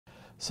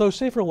So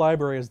Shafer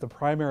Library is the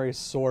primary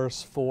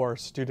source for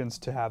students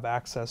to have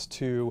access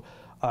to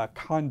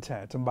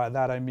content, and by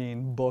that I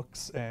mean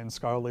books and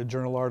scholarly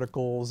journal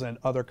articles and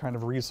other kind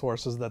of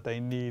resources that they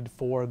need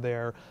for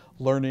their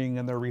learning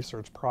and their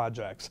research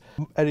projects.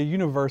 At a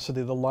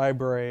university, the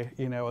library,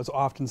 is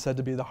often said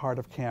to be the heart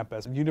of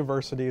campus.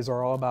 Universities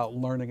are all about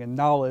learning and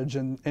knowledge,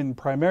 and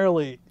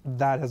primarily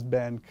that has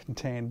been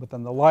contained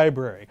within the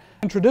library.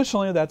 And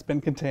traditionally that's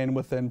been contained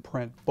within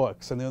print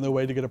books, and the only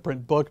way to get a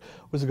print book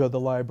was to go to the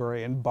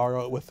library and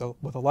borrow it with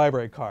a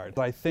library card.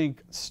 I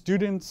think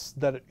students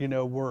that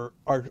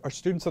are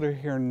students that are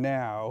here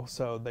now,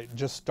 so they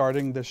just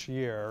starting this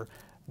year,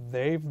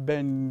 they've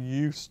been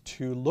used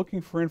to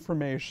looking for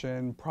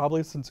information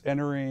probably since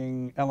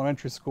entering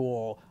elementary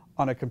school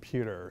on a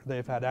computer.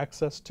 They've had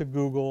access to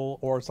Google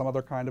or some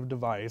other kind of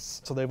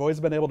device. So they've always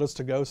been able just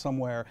to go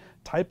somewhere,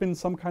 type in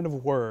some kind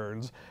of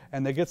words,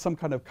 and they get some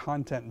kind of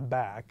content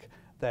back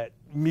that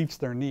meets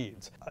their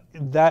needs.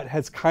 That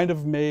has kind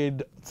of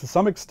made, to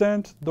some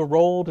extent, the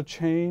role to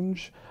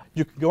change.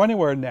 You can go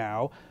anywhere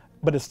now,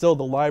 but it's still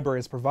the library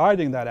is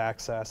providing that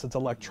access. It's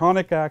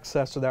electronic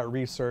access to that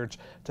research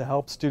to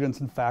help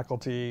students and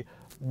faculty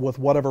with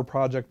whatever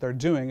project they're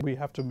doing. We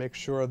have to make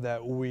sure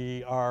that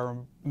we are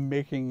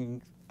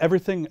making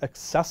everything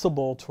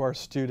accessible to our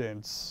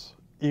students,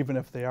 even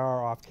if they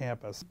are off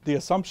campus. The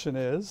assumption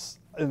is,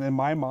 and in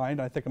my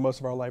mind, I think in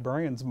most of our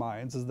librarians'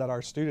 minds, is that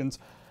our students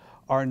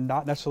are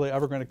not necessarily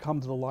ever going to come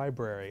to the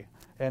library,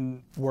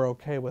 and we're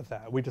okay with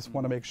that. We just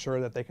want to make sure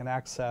that they can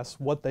access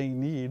what they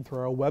need through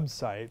our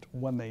website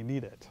when they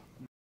need it.